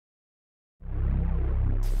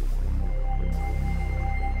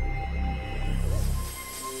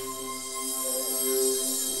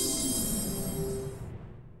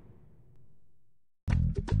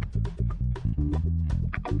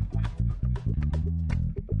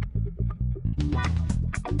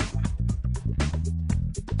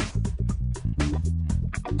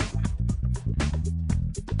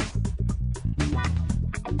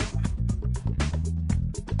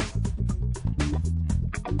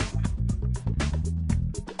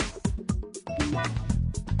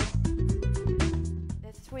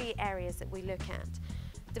Three areas that we look at.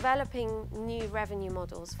 Developing new revenue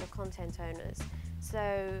models for content owners.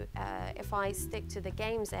 So if I stick to the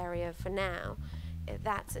games area for now,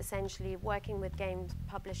 that's essentially working with games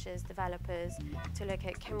publishers, developers to look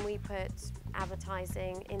at, can we put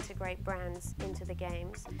advertising, integrate brands into the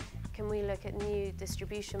games? Can we look at new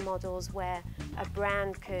distribution models where a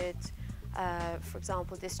brand could for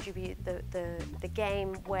example, distribute the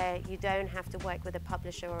game where you don't have to work with a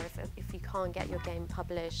publisher, or if you can't get your game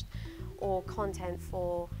published, or content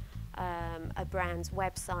for a brand's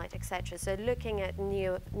website, etc. So looking at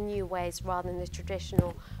new ways rather than the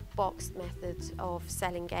traditional boxed methods of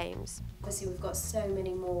selling games. Obviously we've got so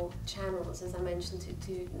many more channels, as I mentioned,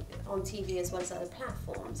 on TV as well as other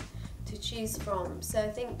platforms to choose from. So I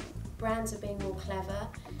think brands are being more clever,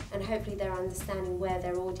 and hopefully they're understanding where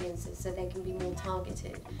their audience is so they can be more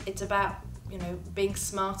targeted. It's about, you know, being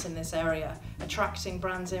smart in this area, attracting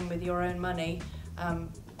brands in with your own money,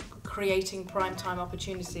 creating primetime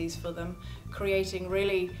opportunities for them, creating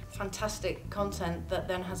really fantastic content that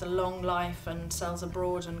then has a long life and sells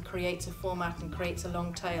abroad and creates a format and creates a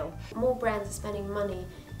long tail. More brands are spending money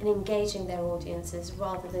in engaging their audiences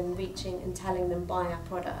rather than reaching and telling them buy our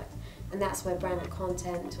product. And that's where branded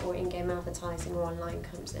content or in-game advertising or online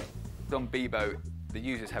comes in. On Bebo, the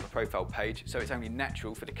users have a profile page, so it's only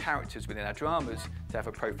natural for the characters within our dramas to have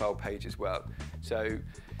a profile page as well. So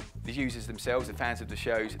the users themselves, the fans of the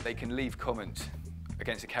shows, they can leave comments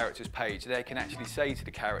against the character's page. They can actually say to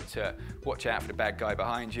the character, watch out for the bad guy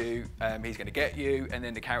behind you, he's going to get you, and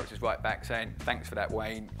then the characters write back saying, thanks for that,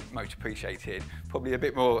 Wayne, much appreciated. Probably a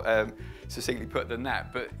bit more succinctly put than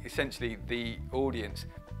that, but essentially the audience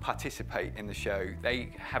participate in the show.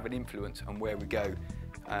 They have an influence on where we go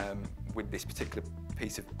with this particular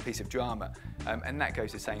piece of drama, and that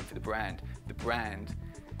goes the same for the brand. The brand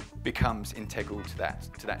becomes integral to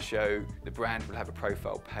that show. The brand will have a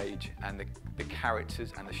profile page, and the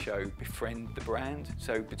characters and the show befriend the brand.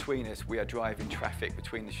 So between us, we are driving traffic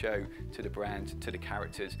between the show to the brand, to the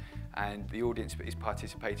characters, and the audience is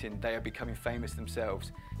participating. They are becoming famous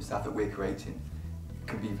themselves. The stuff that we're creating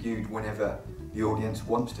can be viewed whenever the audience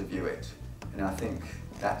wants to view it, and I think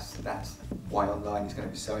that's why online is going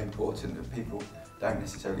to be so important, that people don't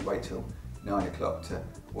necessarily wait till 9 o'clock to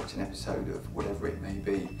watch an episode of whatever it may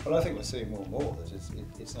be. Well, I think we're seeing more and more that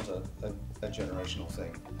it's not a generational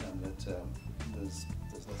thing, and that there's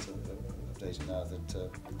lots of data now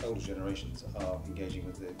that older generations are engaging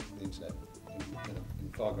with the internet in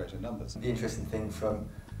far greater numbers. The interesting thing from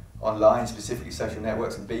online, specifically social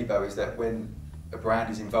networks and Bebo, is that when a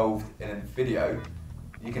brand is involved in a video,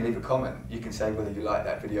 you can leave a comment. You can say whether you like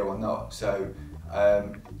that video or not. So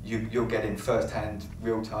you're getting first-hand,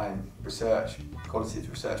 real-time research, qualitative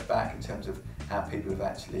research back in terms of how people have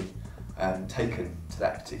actually taken to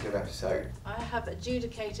that particular episode. I have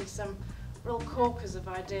adjudicated some real corkers of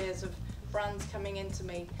ideas of brands coming into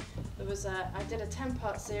me. There was I did a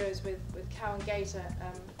 10-part series with Cow & Gator,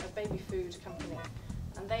 a baby food company,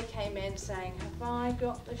 and they came in saying, have I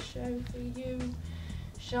got the show for you?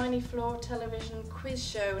 Shiny floor television quiz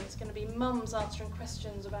show, and it's going to be mums answering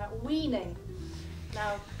questions about weaning.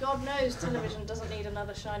 Now, God knows television doesn't need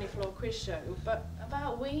another shiny floor quiz show, but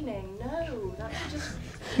about weaning, no, that's just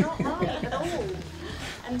not right at all.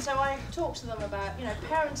 And so I talked to them about, you know,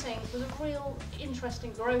 parenting was a real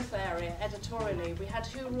interesting growth area editorially. We had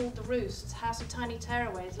Who Ruled the Roosts, House of Tiny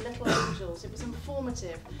Tearaways, Little Angels. It was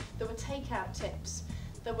informative. There were takeout tips.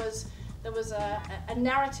 There was a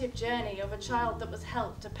narrative journey of a child that was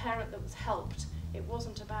helped, a parent that was helped. It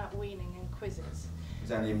wasn't about weaning and quizzes.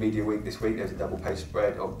 There's only a media week this week. There's a double page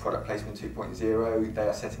spread of product placement 2.0. They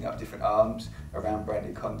are setting up different arms around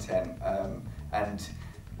branded content, and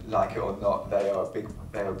like it or not, they are a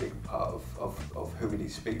big part of who we need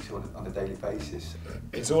to speak to on a daily basis.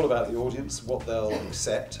 It's all about the audience, what they'll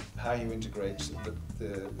accept, how you integrate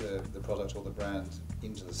the product or the brand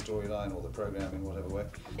into the storyline or the programming, whatever way.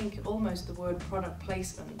 I think almost the word product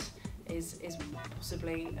placement is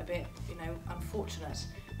possibly a bit, you know, unfortunate.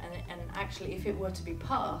 And actually, if it were to be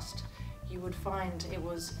passed, you would find it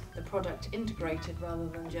was the product integrated rather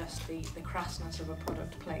than just the crassness of a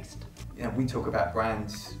product placed. You know, we talk about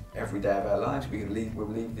brands every day of our lives. We'll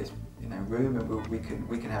leave this room and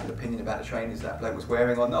we can have an opinion about the trainers that bloke was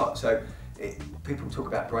wearing or not. So people talk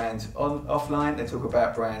about brands offline, they talk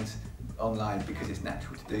about brands online because it's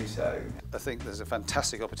natural to do so. I think there's a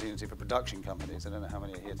fantastic opportunity for production companies, I don't know how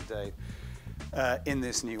many are here today, in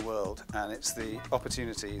this new world, and it's the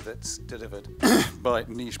opportunity that's delivered by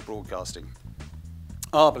niche broadcasting.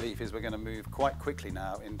 Our belief is we're going to move quite quickly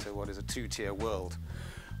now into what is a two-tier world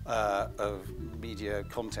of media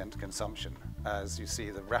content consumption, as you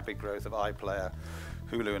see the rapid growth of iPlayer,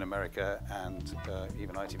 Hulu in America, and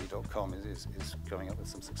even ITV.com is coming up with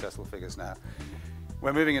some successful figures now.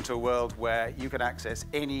 We're moving into a world where you can access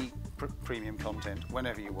any premium content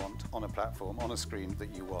whenever you want on a platform, on a screen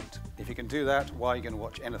that you want. If you can do that, why are you going to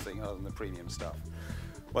watch anything other than the premium stuff?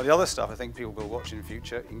 Well, the other stuff I think people will watch in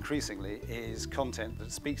future increasingly is content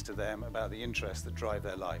that speaks to them about the interests that drive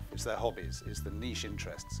their life. It's their hobbies, it's the niche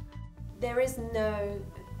interests. There is no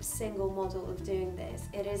single model of doing this.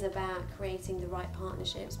 It is about creating the right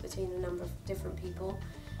partnerships between a number of different people,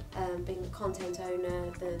 being the content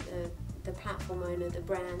owner, the platform owner, the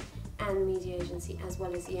brand, and media agency, as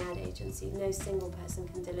well as the ad agency. No single person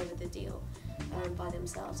can deliver the deal by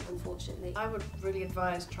themselves, unfortunately. I would really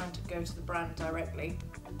advise trying to go to the brand directly.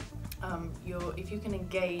 If you can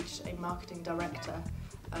engage a marketing director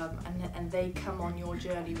and they come on your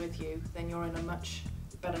journey with you, then you're in a much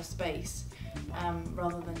better space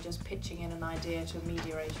rather than just pitching in an idea to a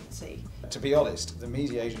media agency. To be honest, the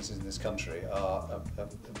media agencies in this country are a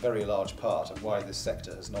very large part of why this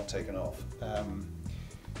sector has not taken off.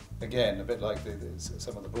 Again, a bit like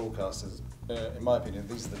some of the broadcasters, in my opinion,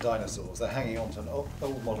 these are the dinosaurs. They're hanging on to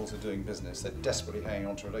old models of doing business. They're desperately hanging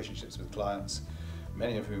on to relationships with clients,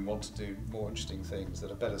 many of whom want to do more interesting things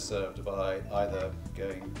that are better served by either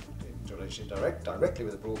going into a relationship directly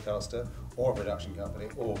with a broadcaster or a production company,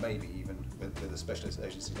 or maybe even with a specialist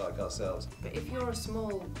agency like ourselves. But if you're a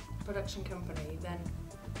small production company, then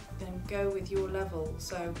go with your level.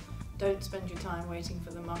 So don't spend your time waiting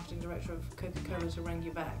for the marketing director of Coca-Cola to ring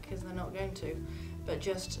you back, because they're not going to. But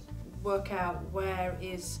just work out where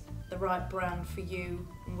is the right brand for you,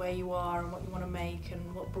 and where you are, and what you want to make,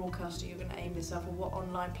 and what broadcaster you're going to aim this at, or what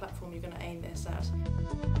online platform you're going to aim this at.